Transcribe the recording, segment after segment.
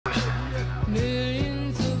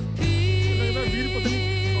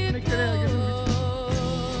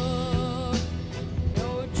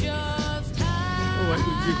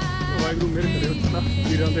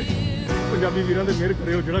ਵੀਰਾਂ ਦੇ ਪੰਜਾਬੀ ਵੀਰਾਂ ਦੇ ਮਿਹਰ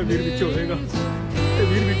ਕਰਿਓ ਜਿਹੜਾ ਵੀਰ ਵਿੱਚ ਹੋਏਗਾ ਇਹ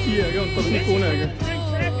ਵੀਰ ਵਿੱਚ ਹੀ ਹੈਗਾ ਹੁਣ ਪਤਾ ਨਹੀਂ ਕੌਣ ਹੈਗਾ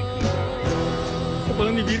ਉਹ ਪਤਾ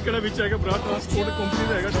ਨਹੀਂ ਵੀਰ ਕਿਹੜਾ ਵਿੱਚ ਹੈਗਾ ਬਰਾ ਟਰਾਂਸਪੋਰਟ ਕੰਪਨੀ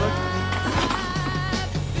ਦਾ ਹੈਗਾ ਟਰੱਕ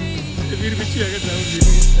ਇਹ ਵੀਰ ਵਿੱਚ ਹੀ ਹੈਗਾ ਡਰਾਈਵਰ ਵੀਰ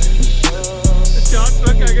ਚਾਰ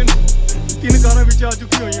ਟਰੱਕ ਹੈਗੇ ਨੇ 3 ਕਾਰਾਂ ਵਿੱਚ ਆ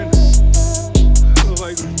ਚੁੱਕੀਆਂ ਹੋਈਆਂ ਨੇ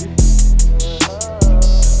ਵਾਹਿਗੁਰੂ ਜੀ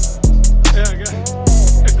ਇਹ ਹੈਗਾ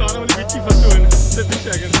ਇਹ ਕਾਰਾਂ ਵਾਲੇ ਵਿੱਚ ਹੀ ਫਸੇ ਹੋਏ ਨੇ ਤੇ ਵਿੱਚ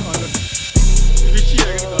ਹੈਗੇ ਨੇ ਵਿੱਚ ਹੀ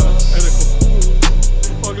ਹੈਗੇ ਨੇ ਕਾਰਾਂ ਇਹ ਦੇਖੋ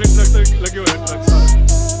ਅਗਲੇ ਟਰੱਕ ਤੇ ਲੱਗੇ ਹੋਏ ਟਰੱਕ ਸਾਰੇ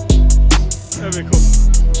ਇਹ ਦੇਖੋ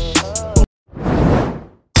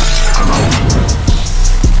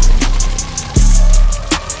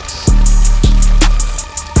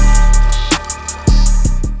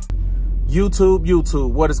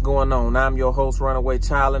YouTube, what is going on? I'm your host, Runaway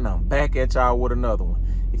Child, and I'm back at y'all with another one.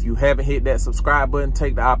 If you haven't hit that subscribe button,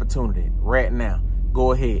 take the opportunity right now. Go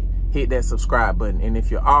ahead, hit that subscribe button. And if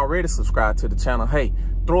you're already subscribed to the channel, hey,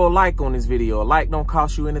 throw a like on this video. A like don't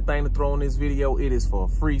cost you anything to throw on this video. It is for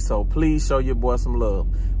free, so please show your boy some love.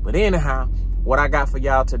 But anyhow, what I got for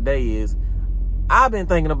y'all today is, I've been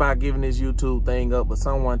thinking about giving this YouTube thing up, but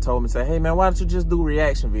someone told me, say, hey man, why don't you just do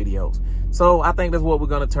reaction videos? So I think that's what we're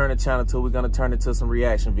going to turn the channel to. We're going to turn it to some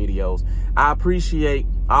reaction videos. I appreciate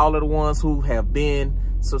all of the ones who have been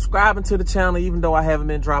subscribing to the channel, even though I haven't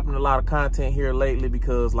been dropping a lot of content here lately,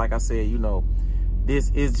 because like I said, you know, this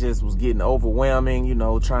is just was getting overwhelming, you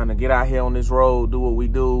know, trying to get out here on this road, do what we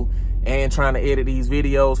do, and trying to edit these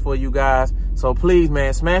videos for you guys. So please,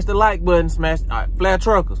 man, smash the like button, Flat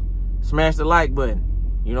Truckers, smash the like button.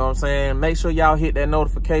 You know what I'm saying? Make sure y'all hit that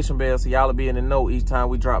notification bell so y'all will be in the know each time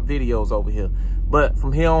we drop videos over here. But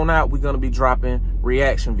from here on out, we're going to be dropping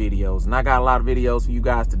reaction videos. And I got a lot of videos for you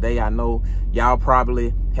guys today. I know y'all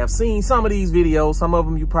probably have seen some of these videos. Some of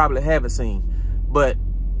them you probably haven't seen. But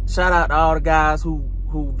shout out to all the guys who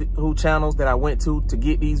channels that I went to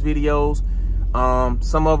get these videos.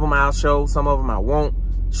 Some of them I'll show. Some of them I won't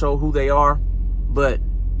show who they are. But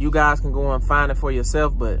you guys can go and find it for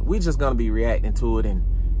yourself. But we just going to be reacting to it. And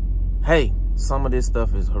hey, some of this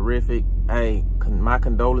stuff is horrific. Hey, my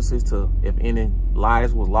condolences to if any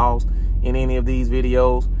lives was lost in any of these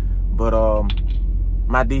videos. But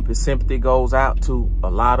my deepest sympathy goes out to a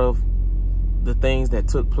lot of the things that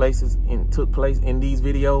took place in these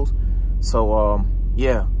videos. So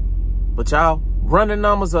yeah. But y'all run the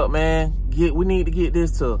numbers up, man. We need to get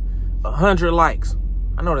this to 100 likes.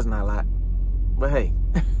 I know that's not a lot, but hey,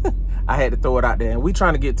 I had to throw it out there. And we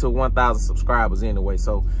trying to get to 1,000 subscribers anyway.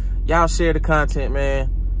 So y'all share the content, man.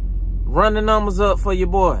 Run the numbers up for your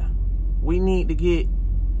boy. We need to get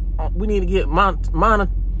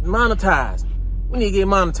monetized. We need to get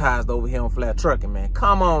monetized over here on Flat Trucking, man.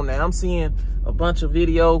 Come on now. I'm seeing a bunch of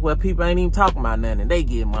videos where people ain't even talking about nothing and they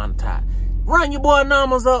get monetized. Run your boy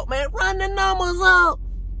numbers up, man. Run the numbers up.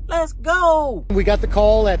 Let's go. We got the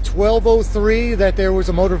call at 12:03 that there was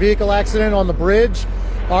a motor vehicle accident on the bridge.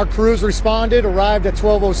 Our crews responded, arrived at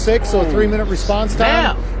 12:06, so a 3-minute response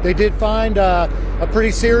time. They did find a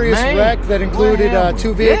pretty serious wreck that included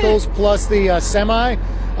 2 vehicles plus the semi.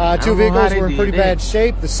 2 vehicles were in pretty bad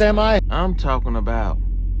shape. The semi, I'm talking about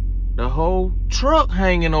the whole truck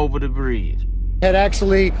hanging over the bridge, had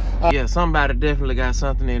actually yeah, somebody definitely got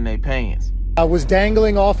something in their pants. Was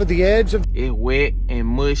dangling off of the edge of it, wet and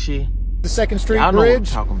mushy. The 2nd Street Bridge. Know what I'm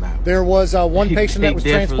talking about. There was one patient that was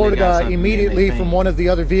transported immediately from one of the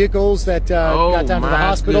other vehicles that got down to the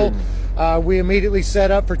hospital. We immediately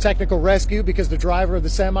set up for technical rescue because the driver of the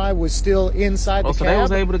semi was still inside the cab. So they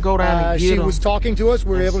was able to go down and get She was talking to us.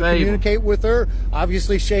 We were able to communicate with her.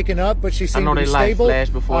 Obviously shaken up, but she seemed to be stable.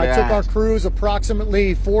 It took our crews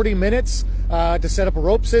approximately 40 minutes to set up a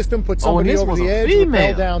rope system, put somebody over the edge,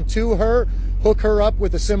 rappel down to her, hook her up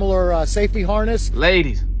with a similar safety harness.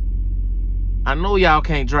 Ladies, I know y'all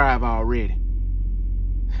can't drive already.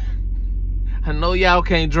 I know y'all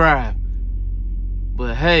can't drive.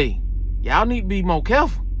 But hey, y'all need to be more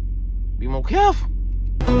careful. Be more careful.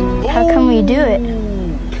 How can we do it?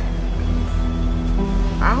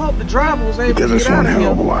 I hope the driver was able to get out of here. Because it's one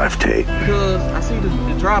hell of a life, Tate. Because I see the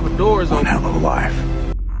driver doors open. One hell of a life.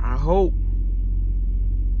 I hope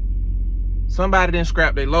somebody didn't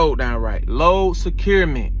scrap their load down right. Load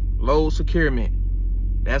securement. Load securement.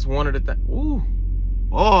 That's one of the things. Ooh,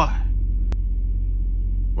 boy.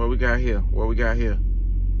 What we got here? What we got here?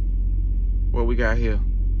 What we got here?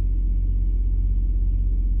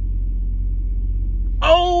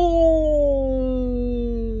 Oh!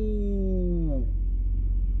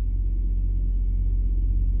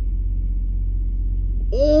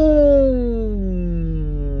 Oh!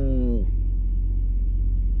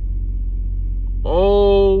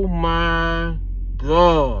 Oh my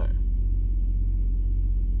God.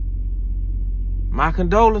 My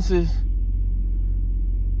condolences.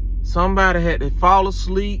 Somebody had to fall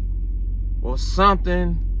asleep or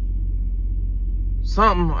something.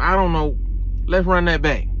 Something, I don't know. Let's run that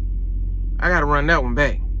back. I gotta run that one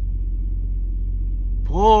back.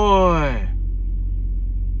 Boy.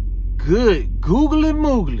 Good googly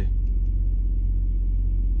moogly.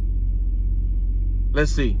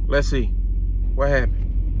 Let's see. What happened?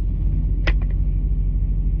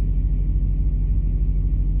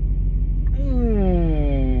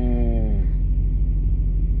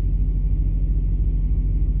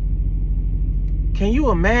 Can you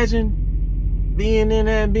imagine being in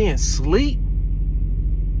there and being asleep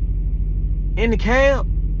in the cab?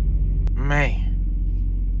 Man,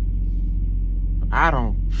 I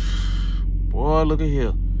don't. Boy, look at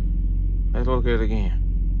here. Let's look at it again.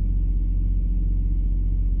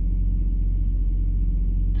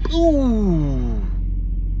 Ooh.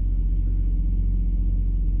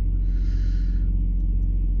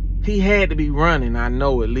 He had to be running, I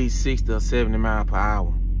know, at least 60 or 70 miles per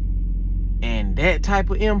hour. And that type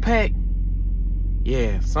of impact,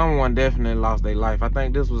 yeah, someone definitely lost their life. I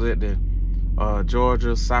think this was at the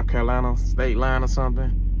Georgia, South Carolina state line or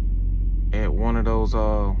something, at one of those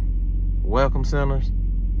welcome centers.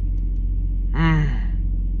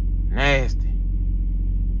 Nasty.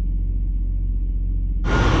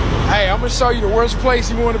 Hey, I'm gonna show you the worst place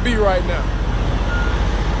you want to be right now.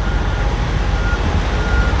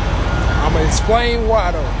 I'm gonna explain why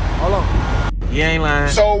though. Hold on. You ain't lying.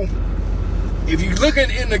 So, if you're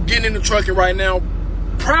looking into getting into trucking right now,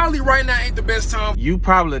 probably right now ain't the best time. You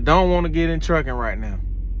probably don't want to get in trucking right now.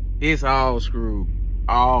 It's all screwed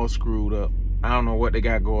up. I don't know what they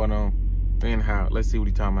got going on. Anyhow, let's see what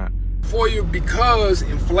he's talking about. For you, because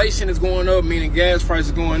inflation is going up, meaning gas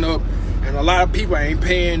prices going up, and a lot of people ain't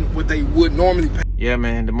paying what they would normally pay. Yeah,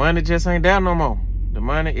 man, the money just ain't down no more. The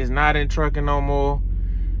money is not in trucking no more.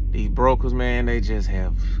 These brokers, man, they just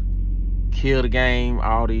have killed the game.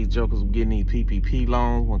 All these jokers were getting these PPP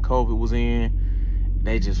loans when COVID was in.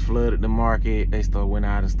 They just flooded the market. They went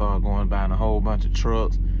out and started going buying a whole bunch of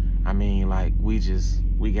trucks. I mean, like, we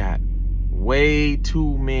got way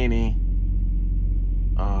too many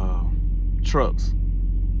trucks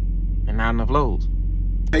and not enough loads.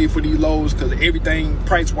 Pay for these loads because everything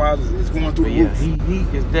price-wise is going through the roof. He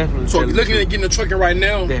is definitely. So if you're looking at getting a trucking right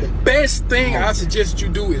now, the best thing I suggest you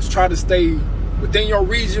do is try to stay within your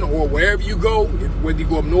region or wherever you go, whether you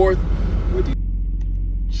go up north, whether you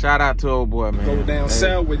shout out to old boy, man. Go down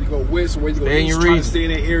south, whether you go west or whether you go east, try to stay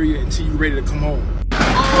in that area until you're ready to come home.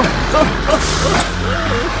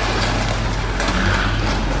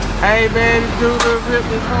 Hey man, this dude done ripped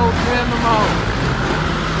this whole tandem off.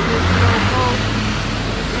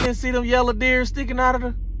 You didn't see them yellow deer sticking out of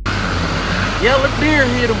the... Yellow deer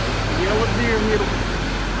hit him.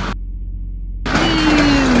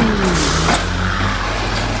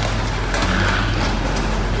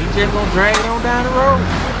 He just gonna drag it on down the road.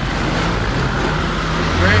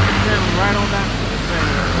 Drag the tandem right on down.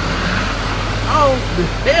 Oh, the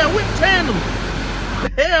hell with tandem. The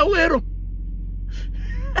hell with him.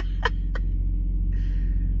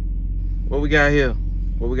 What we got here?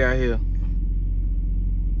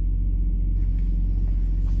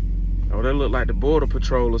 Oh, that look like the border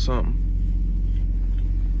patrol or something.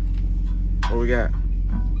 What we got?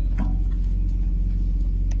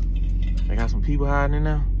 They got some people hiding in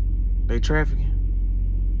there. They trafficking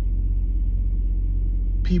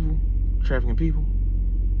people.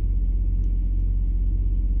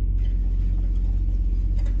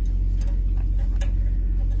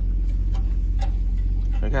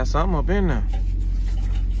 They got something up in there.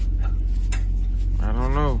 I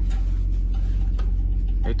don't know.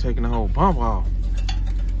 They taking the whole bump off.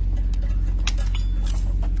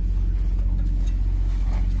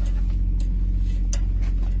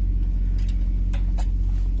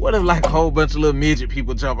 What if like a whole bunch of little midget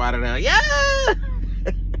people jump out of there? Yeah!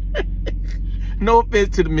 No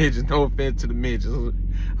offense to the midgets.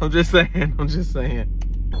 I'm just saying.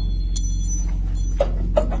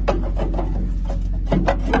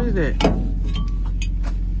 What is that?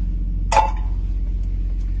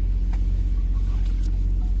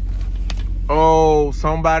 Oh,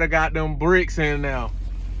 somebody got them bricks in there.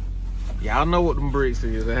 Y'all know what them bricks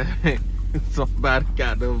is, eh? Somebody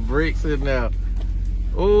got them bricks in there.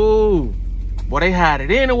 Ooh, boy, they hide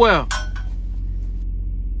it anywhere.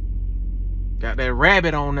 Got that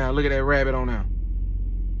rabbit on there. Look at that rabbit on there.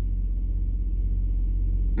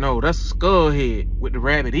 No, that's a skull head with the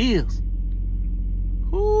rabbit ears.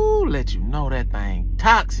 Ooh, let you know that thing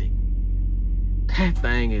toxic. That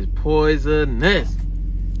thing is poisonous.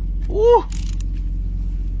 Ooh.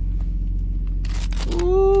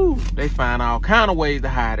 Ooh, they find all kind of ways to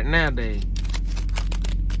hide it nowadays.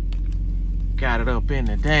 Got it up in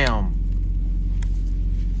the damn,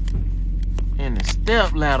 in the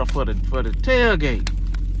step ladder for the tailgate.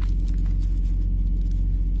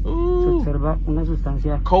 Ooh.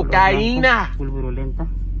 Cocaína.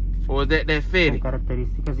 Or is that fatty?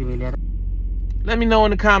 Let me know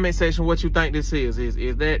in the comment section what you think this is. Is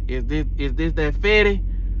this that fatty?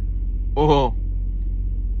 Or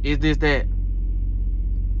is this that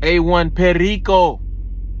A1 Perico?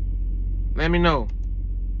 Let me know.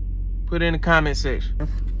 Put it in the comment section. You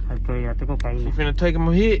finna take him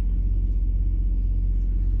a hit?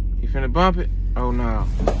 You finna bump it? Oh no.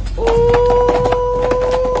 Ooh,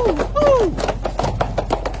 ooh.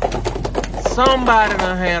 Somebody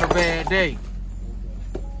done had a bad day.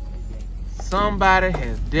 Somebody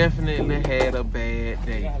has definitely had a bad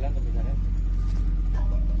day.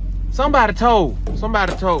 Somebody told.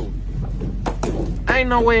 Ain't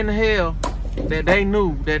no way in the hell that they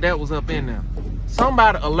knew that was up in there.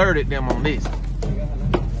 Somebody alerted them on this.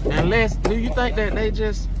 Unless, do you think that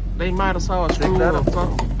they might have saw a screw or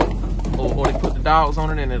something? Or they put the dogs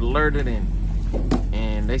on it and it alerted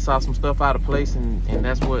and they saw some stuff out of place and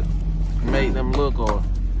that's what made them look? Or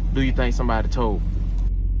do you think somebody told?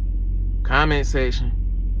 Comment section.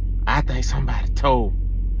 I think somebody told.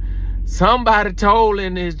 Somebody told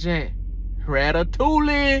in this jam.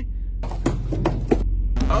 Ratatouille.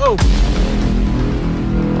 Oh.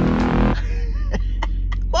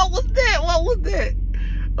 What was that? What was that?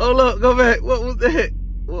 Oh look, go back. What was that?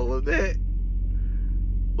 What was that?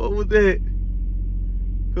 What was that?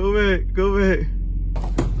 Go back, go back.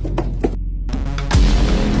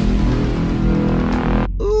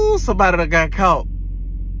 Ooh, somebody done got caught.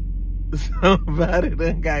 Somebody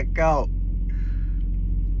done got caught.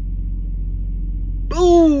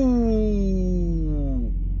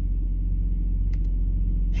 Ooh.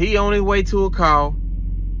 He on his way to a call.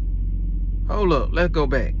 Hold up, let's go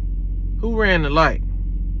back. Who ran the light?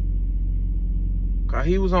 Cause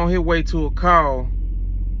he was on his way to a call.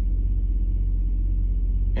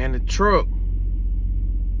 And the truck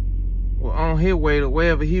was on his way to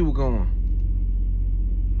wherever he was going.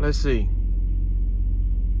 Let's see.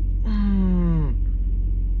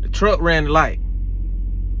 The truck ran the light.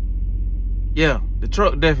 Yeah, the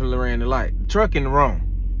truck definitely ran the light. The truck in the wrong.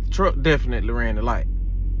 The truck definitely ran the light.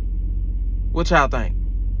 What y'all think?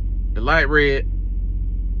 The light red.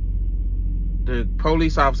 The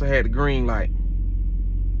police officer had the green light.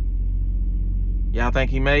 Y'all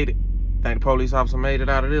think he made it? Think the police officer made it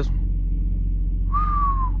out of this one?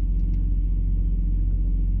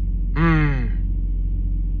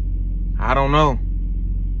 I don't know.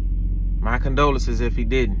 My condolences if he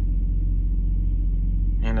didn't.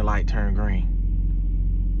 And the light turned green.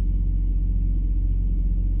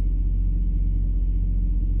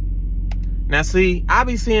 Now see, I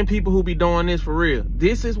be seeing people who be doing this for real.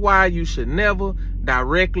 This is why you should never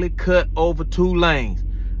directly cut over two lanes.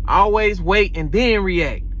 Always wait and then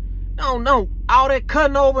react. No, all that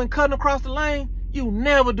cutting over and cutting across the lane, you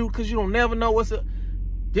never do, because you don't never know what's up.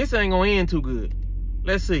 This ain't gonna end too good.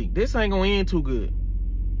 Let's see, this ain't gonna end too good.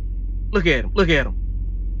 Look at him, look at him.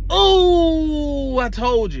 Oh, I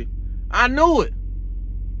told you. I knew it.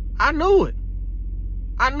 I knew it.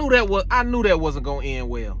 I knew that wasn't gonna end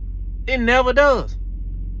well. It never does.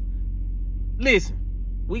 Listen,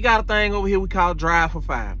 we got a thing over here we call drive for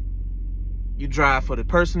five. You drive for the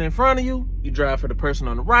person in front of you. You drive for the person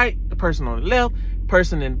on the right, the person on the left, the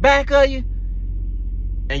person in the back of you.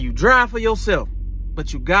 And you drive for yourself.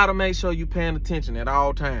 But you gotta make sure you paying attention at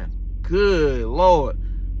all times. Good Lord.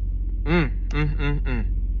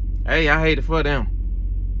 Hey, I hate it for them.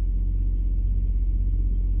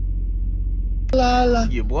 La la.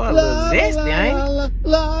 Your boy a little zesty, ain't he?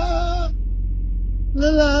 La.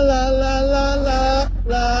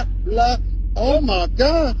 Oh my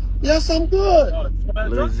God. Yes, I'm good. A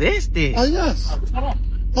little zesty. Oh, yes.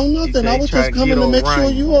 Oh, nothing. I was just coming to make sure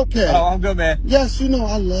you okay. Oh, I'm good, man. Yes, you know,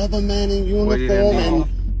 I love a man in uniform. And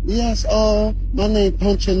yes, my name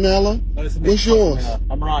Punchinella. What's yours?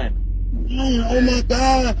 I'm Ryan. Ryan, oh my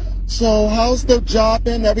God. So, how's the job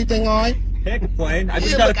and everything all right? Can't complain. I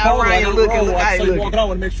just got a call. I got walking on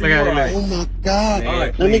to make sure you're all right. Oh my God.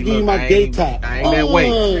 Man, let me give you my gate tap. I ain't that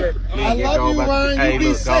way. I love you, Ryan. You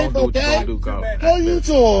be safe, okay? How you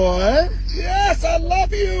doing? Yes, I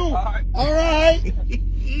love you. All right.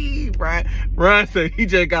 Ryan said he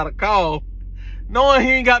just got a call, knowing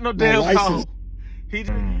he ain't got no damn call.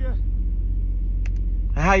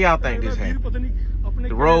 How y'all think this happened?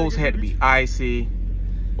 The roads had to be icy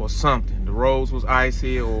or something. The roads was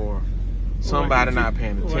icy or somebody not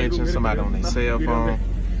paying attention, somebody on their cell phone.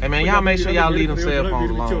 Hey man, y'all make sure y'all leave them cell phones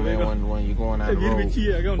alone, man, when you're going down the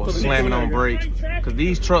road or slamming on brakes. Cause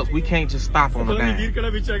these trucks, we can't just stop on the dime. You know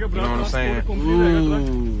what I'm saying?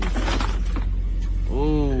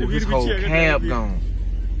 Ooh, this whole cab gone.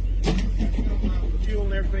 Fuel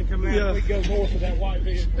and everything coming out. We go north of that white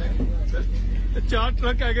vehicle. 4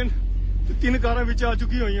 truck है gun 3 कारां विच आ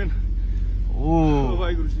चुकी हुई हैं ओह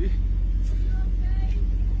वाहिगुरु जी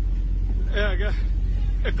ए आ गया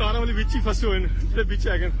ए कारां वाली विच ही फसे हुए हैं जेडे विच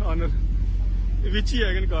है गन ऑनर विच ही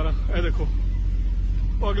है गन कारां ए देखो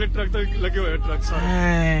अगले ट्रक तक लगे हुए हैं ट्रक सारे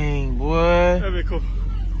dang boy ए देखो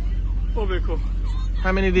ओ देखो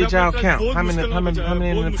How many did y'all count? How many in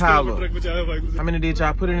the pile up? How many did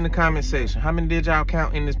y'all put it in the comment section? How many did y'all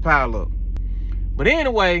count in this pile up? But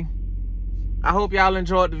anyway, I hope y'all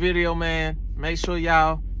enjoyed the video, man. Make sure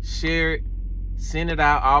y'all share it, send it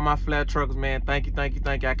out. All my flat truckers, man. Thank you, thank you,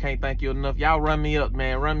 thank you. I can't thank you enough. Y'all run me up,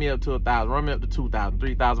 man. Run me up to 1,000. Run me up to 2,000,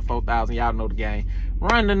 3,000, 4,000. Y'all know the game.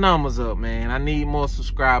 Run the numbers up, man. I need more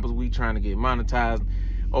subscribers. We trying to get monetized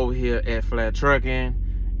over here at Flat Trucking.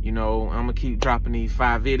 You know, I'm gonna keep dropping these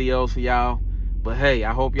 5 videos for y'all. But hey,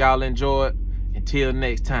 I hope y'all enjoy it. Until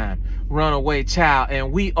next time, Runaway Child,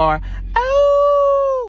 and we are out.